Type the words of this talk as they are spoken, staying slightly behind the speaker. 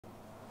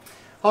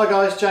Hi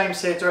guys,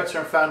 James here, director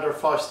and founder of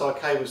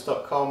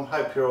 5starcables.com.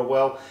 Hope you're all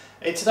well.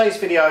 In today's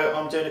video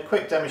I'm doing a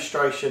quick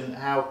demonstration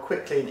how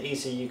quickly and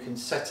easy you can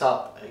set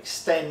up,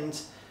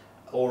 extend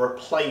or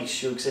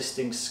replace your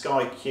existing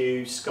Sky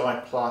Q,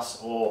 Sky Plus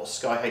or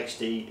Sky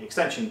HD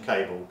extension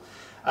cable.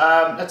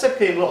 Now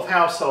typically in a lot of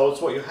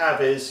households what you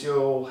have is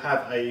you'll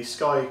have a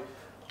Sky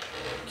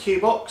Q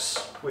box,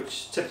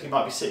 which typically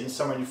might be sitting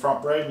somewhere in your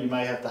front room. You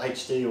may have the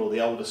HD or the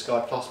older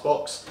Sky Plus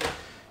box.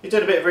 You're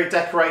doing a bit of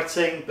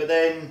redecorating, but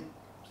then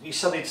you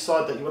suddenly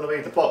decide that you want to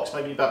move the box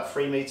maybe about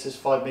 3 meters,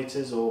 5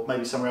 meters, or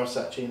maybe somewhere else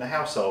actually in the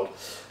household.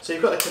 So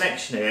you've got the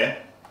connection here,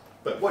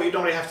 but what you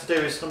normally have to do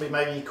is normally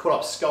maybe call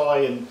up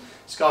Sky, and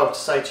Sky will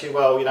say to you,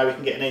 well, you know, we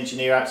can get an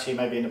engineer out to you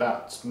maybe in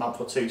about a month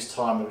or two's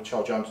time, and we'll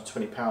charge you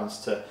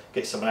 £120 to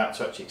get someone out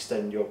to actually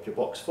extend your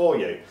box for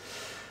you.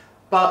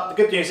 But the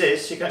good news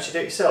is you can actually do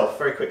it yourself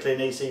very quickly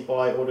and easy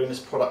by ordering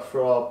this product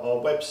through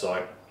our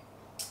website.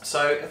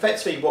 So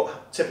effectively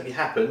what typically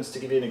happens, to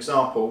give you an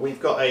example, we've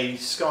got a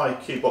Sky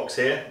Q box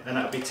here, and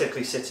that would be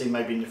typically sitting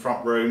maybe in your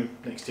front room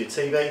next to your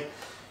TV.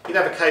 You'd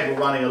have a cable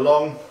running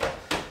along,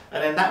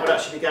 and then that would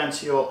actually be going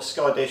to your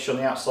Sky dish on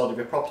the outside of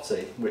your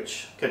property,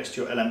 which connects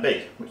to your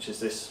LNB, which is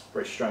this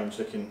very strange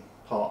looking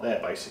part there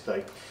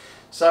basically.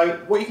 So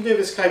what you can do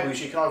with this cable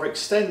is you can either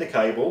extend the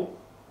cable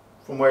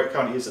from where it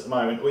currently is at the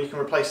moment, or you can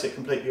replace it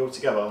completely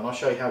altogether, and I'll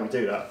show you how we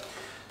do that.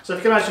 So if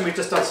you can imagine, we've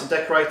just done some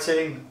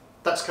decorating.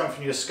 That's coming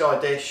from your Sky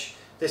dish,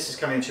 this is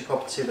coming into your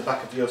property at the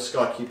back of your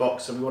Sky Q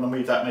box, and we want to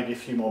move that maybe a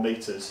few more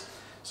meters.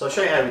 So I'll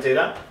show you how we do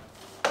that.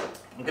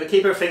 I'm going to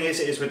keep everything as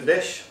it is with the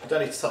dish. I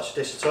don't need to touch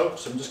the dish at all,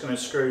 so I'm just going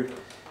to screw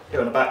here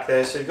on the back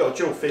there. So you've got a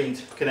dual feed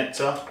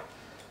connector.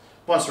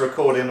 One's for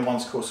recording and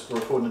one's of course for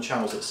recording the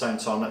channels at the same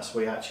time. That's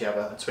where you actually have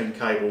a twin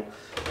cable.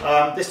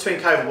 This twin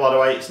cable, by the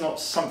way, it's not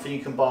something you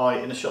can buy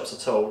in the shops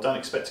at all. Don't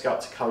expect to go up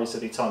to Curry's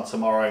any time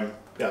tomorrow and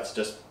be able to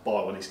just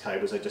buy one of these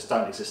cables. They just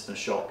don't exist in the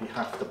shop. You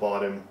have to buy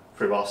them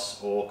through us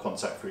or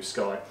contact through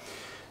Sky.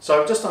 So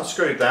I've just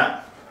unscrewed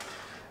that,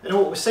 and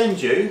what we'll send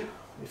you,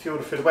 if you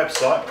order through the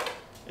website,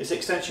 is the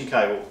extension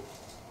cable.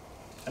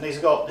 And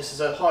this is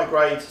a high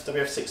grade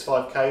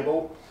WF65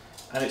 cable,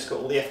 and it's got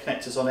all the F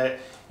connectors on it.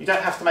 You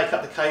don't have to make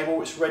up the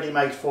cable, it's ready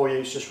made for you,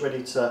 it's just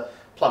ready to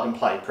plug and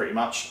play pretty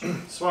much.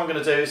 So what I'm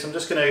going to do is I'm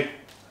just going to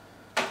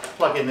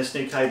plug in this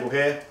new cable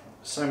here,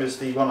 same as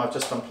the one I've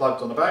just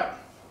unplugged on the back.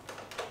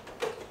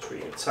 So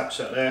you attach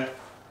that there.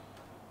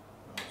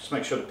 Just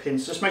make sure the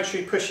pins, just make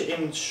sure you push it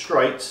in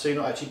straight so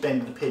you're not actually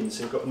bending the pins,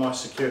 so you've got a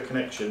nice secure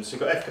connection. So you've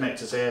got F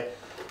connectors here,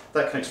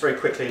 that connects very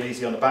quickly and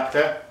easy on the back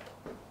there.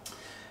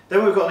 Then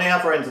what we've got on the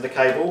other end of the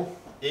cable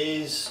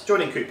is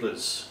joining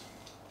couplers.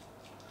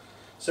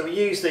 So we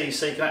use these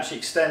so you can actually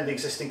extend the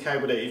existing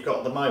cable that you've got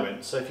at the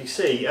moment. So if you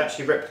see, it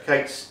actually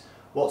replicates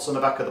what's on the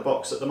back of the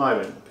box at the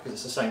moment because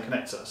it's the same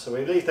connector. So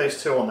we leave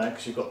those two on there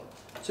because you've got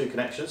two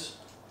connections.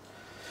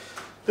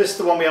 This is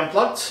the one we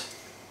unplugged.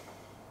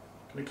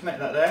 Can we connect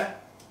that there?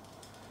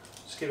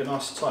 Just give it a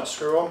nice tight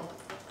screw on.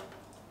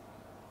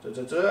 Just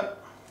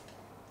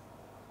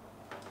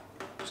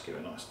give it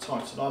a nice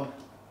tighten on.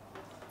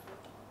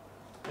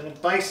 And then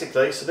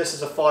basically, so this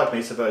is a 5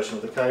 meter version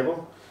of the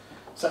cable.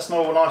 So that's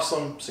all nice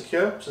and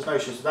secure, so there's no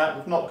issues with that.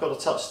 We've not got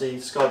to touch the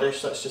Sky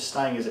dish, that's just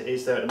staying as it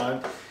is there at the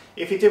moment.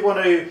 If you did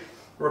want to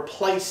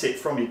replace it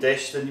from your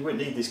dish, then you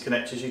wouldn't need these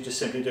connectors, you just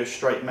simply do a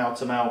straight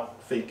male-to-male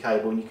feed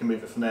cable and you can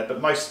move it from there. But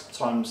most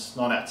times,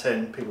 9 out of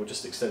 10, people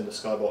just extend the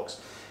Sky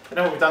box. And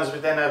then what we've done is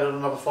we've then added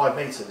another 5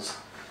 meters.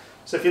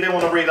 So if you then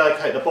want to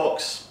relocate the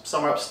box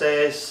somewhere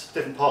upstairs,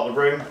 different part of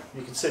the room,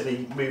 you can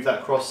simply move that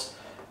across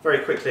very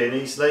quickly and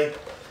easily.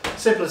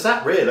 Simple as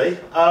that really.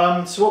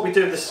 So what we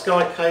do with the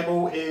Sky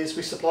cable is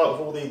we supply it with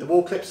all the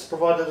wall clips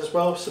provided as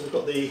well. So we've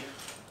got them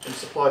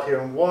supplied here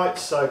in white,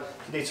 so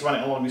if you need to run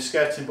it along your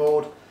skirting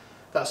board,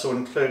 that's all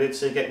included,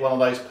 so you get one of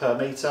those per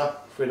metre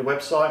through the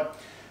website.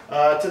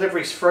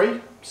 Delivery's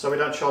free, so we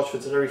don't charge for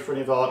delivery for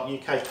any of our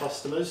UK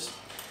customers.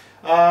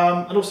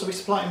 And also we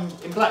supply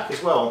it in black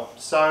as well.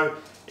 So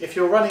if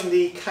you're running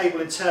the cable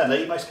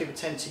internally, most people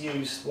tend to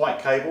use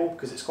white cable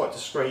because it's quite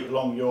discreet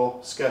along your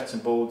skirting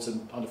boards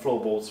and under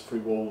floorboards, through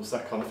walls,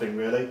 that kind of thing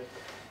really.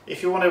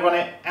 If you want to run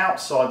it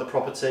outside the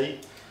property,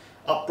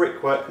 up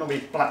brickwork,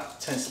 normally black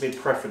tends to be a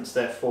preference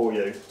there for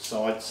you,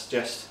 so I'd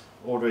suggest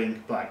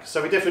ordering black.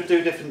 So we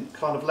do different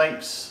kind of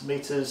lengths,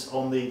 meters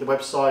on the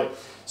website.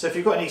 So if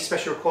you've got any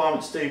special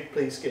requirements, do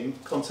please get in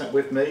contact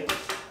with me.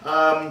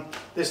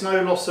 There's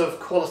no loss of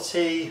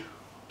quality,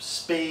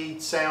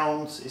 speed,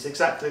 sound, it's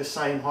exactly the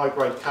same high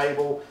grade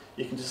cable.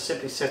 You can just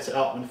simply set it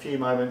up in a few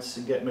moments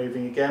and get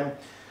moving again.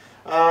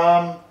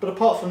 But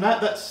apart from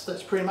that,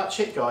 that's pretty much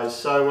it guys.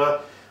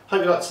 So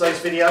hope you liked today's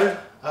video.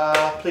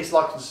 Please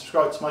like and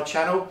subscribe to my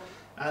channel,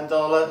 and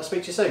I'll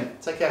speak to you soon.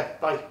 Take care,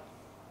 bye.